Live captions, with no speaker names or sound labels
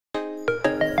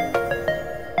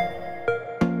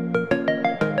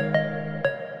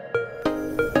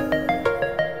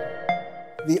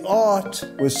The art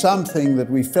was something that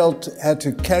we felt had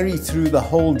to carry through the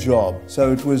whole job.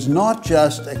 So it was not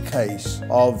just a case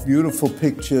of beautiful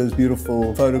pictures,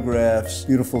 beautiful photographs,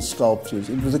 beautiful sculptures.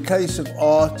 It was a case of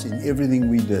art in everything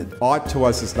we did. Art to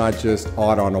us is not just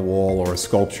art on a wall or a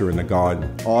sculpture in the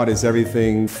garden. Art is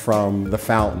everything from the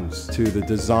fountains to the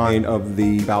design of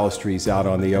the balustries out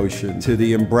on the ocean, to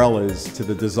the umbrellas, to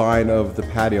the design of the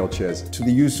patio chairs. To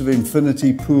the use of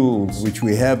infinity pools, which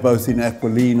we have both in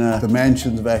Acqualina, the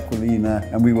mansions of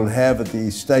Acqualina, and we will have at the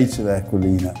estates of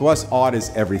Acqualina. To us, art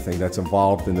is everything that's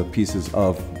involved in the pieces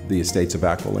of the estates of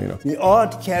Acqualina. The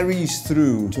art carries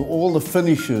through to all the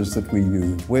finishes that we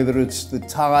use, whether it's the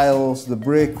tiles, the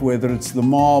brick, whether it's the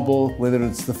marble, whether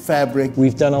it's the fabric.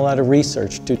 We've done a lot of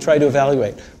research to try to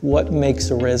evaluate what makes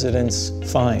a residence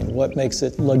fine, what makes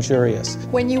it luxurious.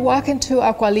 When you walk into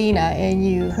Acqualina and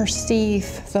you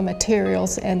perceive the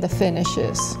materials and the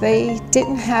finishes, they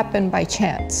didn't happen by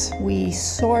chance. We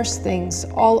source things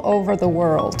all over the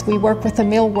world. We work with the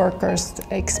mill workers,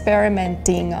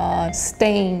 experimenting on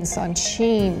stains, on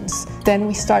sheens. Then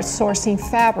we start sourcing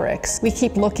fabrics. We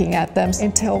keep looking at them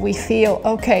until we feel,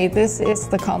 okay, this is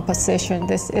the composition,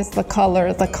 this is the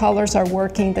colors are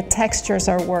working, the textures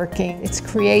are working. It's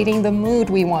creating the mood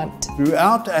we want.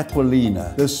 Throughout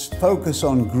Acqualina, this focus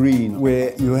on green,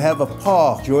 where you have a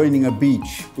park joining a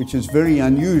beach, which is very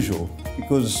unusual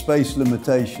because of space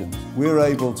limitations, we're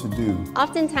able to do.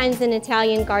 Oftentimes in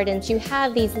Italian gardens, you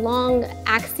have these long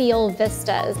axial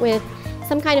vistas with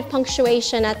some kind of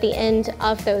punctuation at the end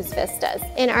of those vistas.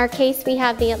 In our case, we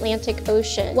have the Atlantic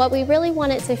Ocean. What we really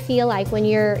want it to feel like when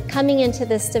you're coming into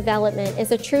this development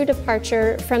is a true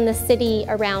departure from the city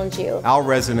around you. Our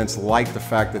residents like the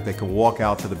fact that they can walk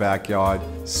out to the backyard,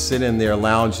 sit in their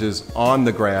lounges on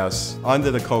the grass,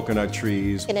 under the coconut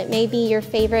trees. And it may be your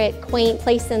favorite quaint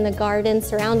place in the garden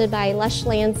surrounded by lush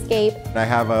landscape. I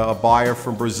have a buyer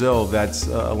from Brazil that's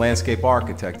a landscape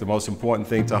architect. The most important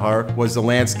thing to her was the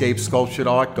landscape sculptured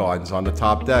art gardens on the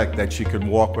top deck that she could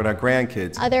walk with her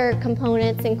grandkids. Other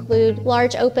components include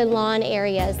large open lawn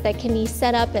areas that can be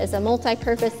set up as a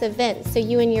multi-purpose event, so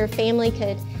you and your family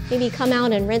could maybe come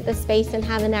out and rent the space and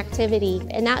have an activity.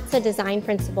 And that's a design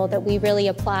principle that we really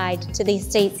applied to the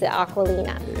estates at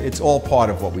Acqualina. It's all part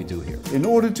of what we do here. In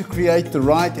order to create the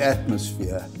right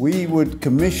atmosphere, we would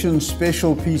commission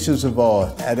special pieces of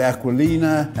art at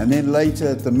Acqualina and then later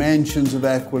at the mansions of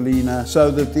Acqualina,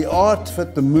 so that the art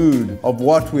fit the mood of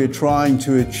what we're trying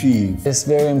to achieve. It's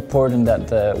very important that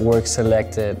the works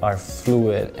selected are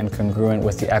fluid and congruent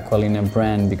with the Acqualina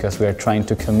brand, because we are trying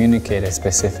to communicate a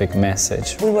specific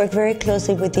message. We work very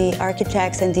closely with the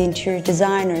architects and the interior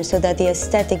designers so that the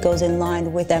aesthetic goes in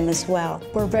line with them as well.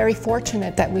 We're very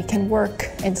fortunate that we can work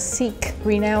and seek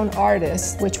renowned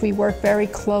artists, which we work very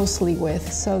closely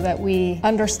with so that we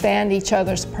understand each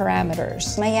other's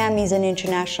parameters. Miami is an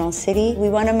international city. We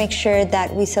want to make sure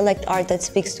that we select art that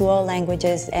speaks to all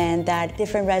languages and that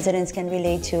different residents can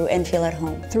relate to and feel at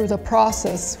home. Through the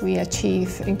process, we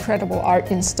achieve incredible art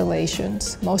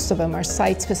installations. Most of them are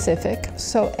site-specific.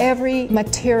 So every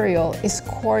material is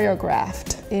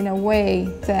choreographed in a way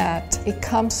that it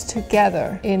comes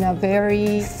together in a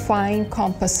very fine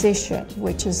composition,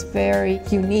 which is very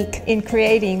unique in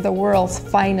creating the world's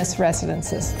finest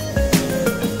residences.